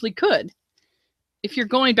possibly could. If you're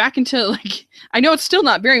going back into, like, I know it's still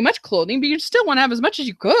not very much clothing, but you still want to have as much as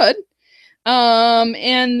you could.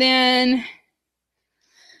 And then,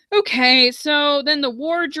 okay, so then the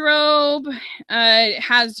wardrobe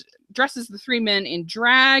dresses the three men in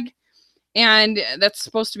drag. And that's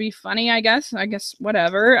supposed to be funny, I guess.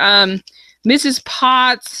 Whatever. Mrs.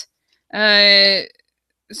 Potts says,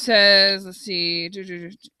 let's see.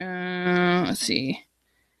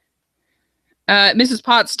 Mrs.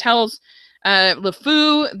 Potts tells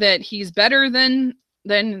LeFou that he's better than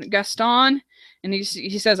Gaston. And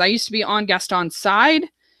he says, "I used to be on Gaston's side."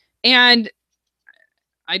 And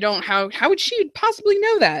I don't, how would she possibly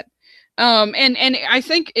know that? And I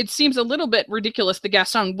think it seems a little bit ridiculous that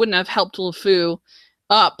Gaston wouldn't have helped LeFou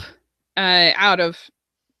up out of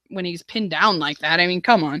when he's pinned down like that. I mean,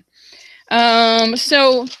 come on.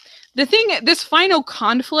 So this final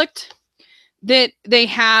conflict that they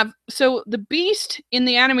have, so the Beast in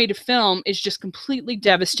the animated film is just completely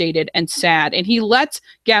devastated and sad, and he lets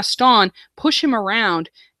Gaston push him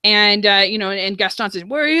around. And, and Gaston says,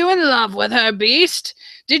 "Were you in love with her, Beast?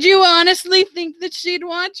 Did you honestly think that she'd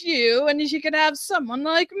want you and she could have someone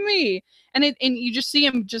like me?" And you just see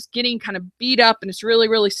him just getting kind of beat up, and it's really,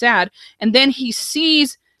 really sad. And then he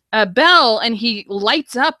sees Belle, and he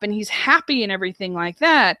lights up, and he's happy and everything like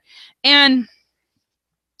that. And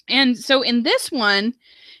so in this one,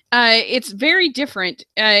 it's very different.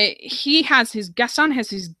 Gaston has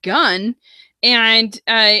his gun. And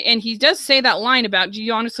he does say that line about, "Do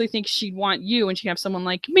you honestly think she'd want you and she'd have someone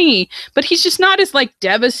like me?" But he's just not as, like,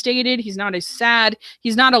 devastated. He's not as sad.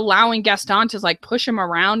 He's not allowing Gaston to, like, push him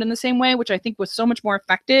around in the same way, which I think was so much more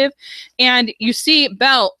effective. And you see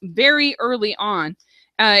Belle very early on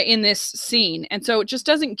in this scene, and so it just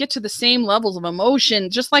doesn't get to the same levels of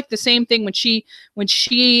emotion. Just like the same thing when she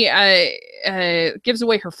gives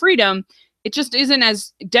away her freedom, it just isn't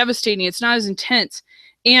as devastating. It's not as intense.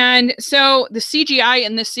 And so the CGI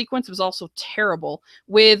in this sequence was also terrible.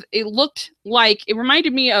 It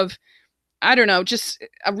reminded me of, I don't know, just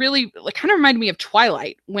a really, like, kind of reminded me of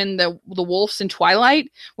Twilight, when the wolves in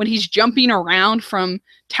Twilight, when he's jumping around from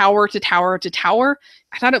tower to tower to tower.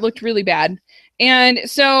 I thought it looked really bad. And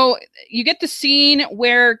so you get the scene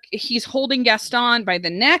where he's holding Gaston by the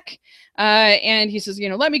neck, and he says,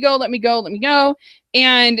 "Let me go, let me go, let me go."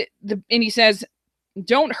 And he says,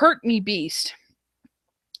 "Don't hurt me, Beast."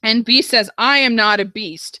 And Beast says, "I am not a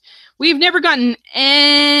beast." We've never gotten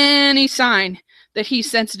any sign that he's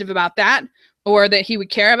sensitive about that, or that he would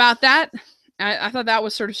care about that. I thought that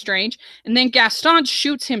was sort of strange. And then Gaston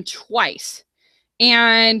shoots him twice.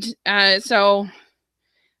 And so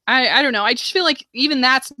I don't know. I just feel like even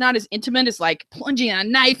that's not as intimate as like plunging a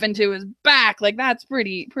knife into his back. Like that's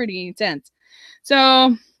pretty intense.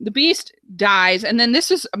 So the beast dies, and then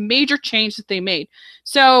this is a major change that they made.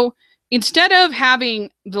 So instead of having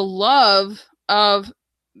the love of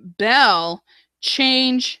Belle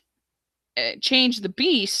change the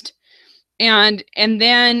beast, and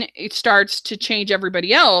then it starts to change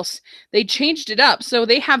everybody else, they changed it up. So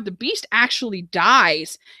they have the beast actually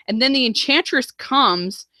dies, and then the enchantress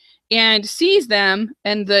comes and sees them,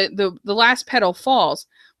 and the last petal falls.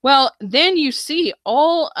 Well, then you see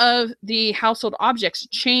all of the household objects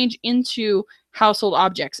change into household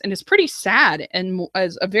objects, and it's pretty sad and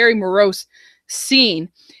as a very morose scene.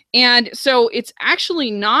 And so it's actually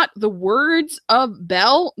not the words of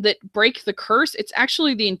Belle that break the curse. It's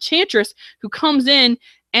actually the enchantress who comes in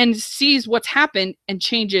and sees what's happened and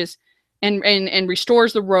changes and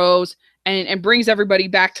restores the rose and brings everybody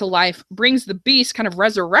back to life, brings the beast, kind of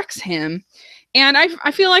resurrects him. And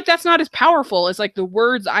I feel like that's not as powerful as like the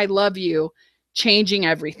words "I love you" changing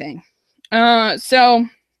everything. So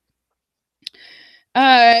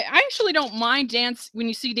I actually don't mind when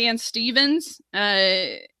you see Dan Stevens,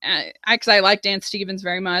 because I like Dan Stevens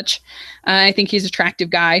very much. I think he's an attractive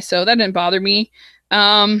guy, so that didn't bother me.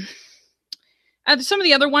 Some of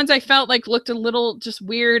the other ones I felt like looked a little just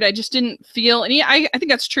weird. I just didn't feel, and I think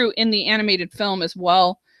that's true in the animated film as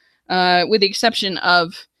well, with the exception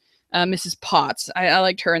of Mrs. Potts. I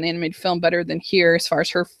liked her in the animated film better than here as far as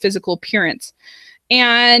her physical appearance.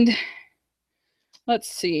 And let's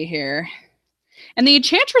see here. And the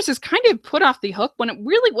enchantress is kind of put off the hook when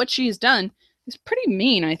really what she's done is pretty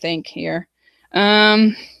mean, I think, here.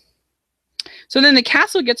 So then the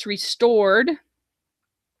castle gets restored.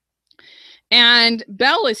 And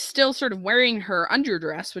Belle is still sort of wearing her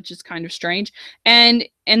underdress, which is kind of strange. And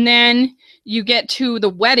then you get to the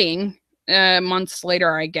wedding months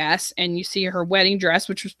later, I guess, and you see her wedding dress,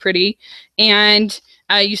 which was pretty. And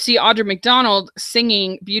you see Audra McDonald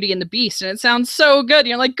singing Beauty and the Beast, and it sounds so good.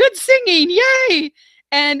 You're like, good singing, yay!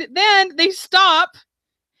 And then they stop,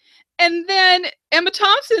 and then Emma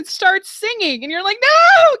Thompson starts singing, and you're like,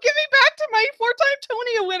 no, give me back to my 4-time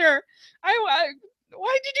Tony winner. Why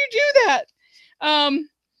did you do that?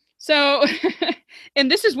 So,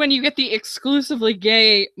 and this is when you get the exclusively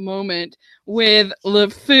gay moment with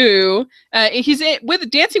LeFou. He's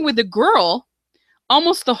dancing with the girl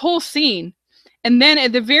almost the whole scene. And then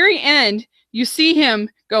at the very end, you see him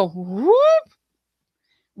go whoop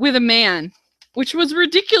with a man, which was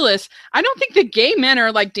ridiculous. I don't think the gay men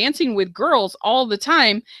are like dancing with girls all the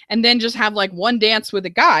time and then just have like one dance with a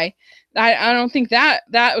guy. I don't think that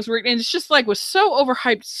was weird. And it's just like was so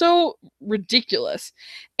overhyped, so ridiculous.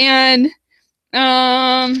 And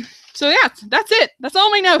so yeah, that's it. That's all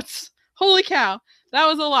my notes. Holy cow. That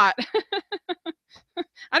was a lot.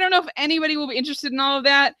 I don't know if anybody will be interested in all of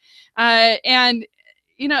that. And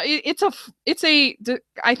you know, I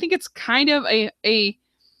think it's kind of I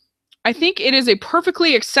think it is a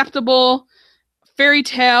perfectly acceptable fairy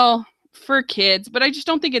tale for kids, but I just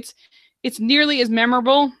don't think it's nearly as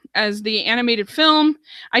memorable as the animated film.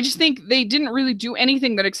 I just think they didn't really do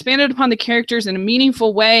anything that expanded upon the characters in a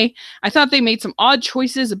meaningful way. I thought they made some odd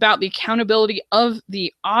choices about the accountability of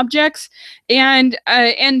the objects, and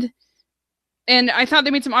I thought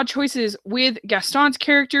they made some odd choices with Gaston's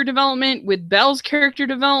character development, with Belle's character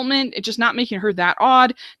development. It just not making her that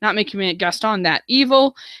odd, not making Gaston that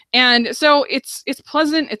evil. And so it's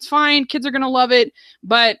pleasant, it's fine, kids are gonna love it,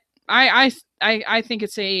 but I think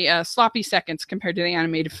it's a sloppy seconds compared to the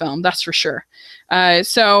animated film, that's for sure.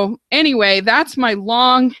 So anyway, that's my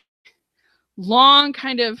long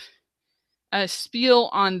kind of spiel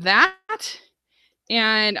on that.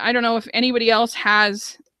 And I don't know if anybody else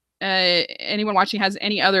has, anyone watching has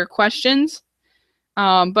any other questions,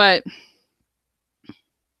 but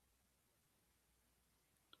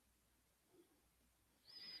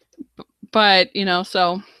you know,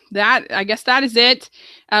 so that, I guess that is it.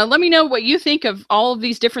 Let me know what you think of all of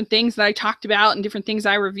these different things that I talked about and different things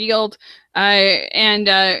I revealed, and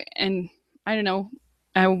I don't know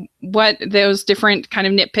what those different kind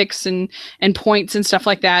of nitpicks and points and stuff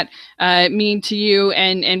like that mean to you,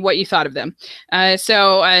 and what you thought of them.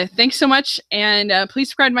 So thanks so much, and please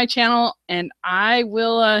subscribe to my channel, and I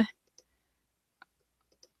will let's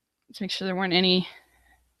make sure there weren't any.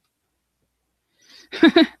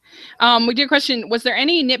 We did a question, was there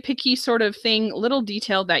any nitpicky sort of thing, little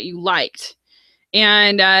detail that you liked?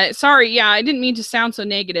 And sorry, yeah, I didn't mean to sound so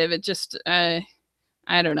negative. It just I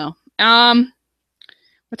don't know.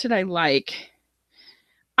 What did I like?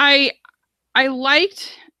 I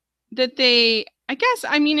liked that they I guess,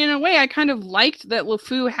 I mean, in a way, I kind of liked that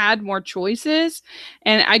LeFou had more choices,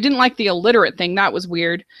 and I didn't like the illiterate thing. That was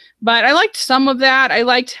weird. But I liked some of that. I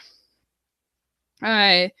liked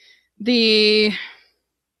the...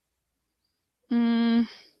 I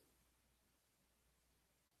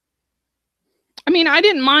mean, I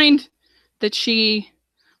didn't mind that she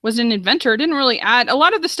was an inventor. It didn't really add a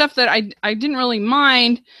lot of the stuff that I didn't really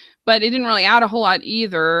mind, but it didn't really add a whole lot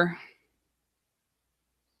either.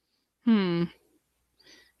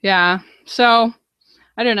 Yeah. So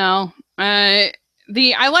I don't know. I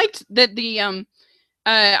liked that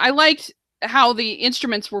I liked how the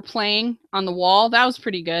instruments were playing on the wall. That was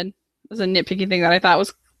pretty good. It was a nitpicky thing that I thought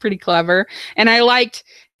was pretty clever. And I liked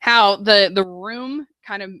how the room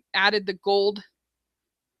kind of added the gold.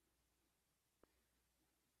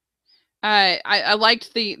 I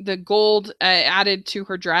liked the gold added to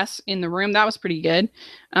her dress in the room. That was pretty good.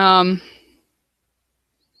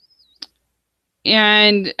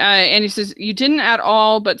 And he says, you didn't at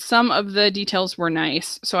all, but some of the details were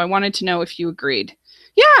nice. So I wanted to know if you agreed.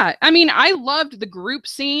 Yeah, I mean, I loved the group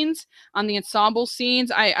scenes on the ensemble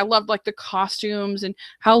scenes. I loved like the costumes and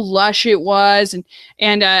how lush it was,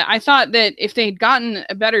 and I thought that if they'd gotten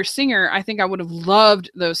a better singer, I think I would have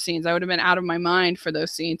loved those scenes. I would have been out of my mind for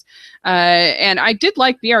those scenes. And I did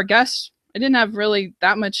like Be Our Guest. I didn't have really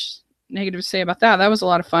that much negative to say about that. That was a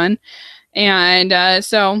lot of fun, and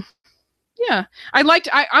so yeah,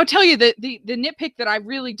 I'll tell you that the nitpick that I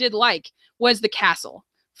really did like was the castle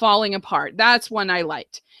falling apart. That's one I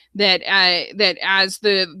liked. That as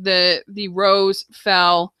the rose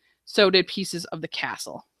fell, so did pieces of the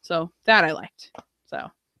castle. So that I liked. So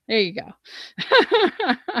there you go.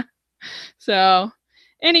 So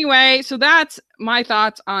anyway, so that's my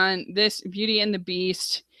thoughts on this Beauty and the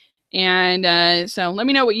Beast. And so let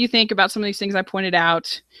me know what you think about some of these things I pointed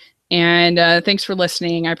out. And thanks for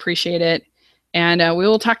listening. I appreciate it. And we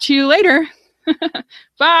will talk to you later.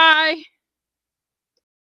 Bye.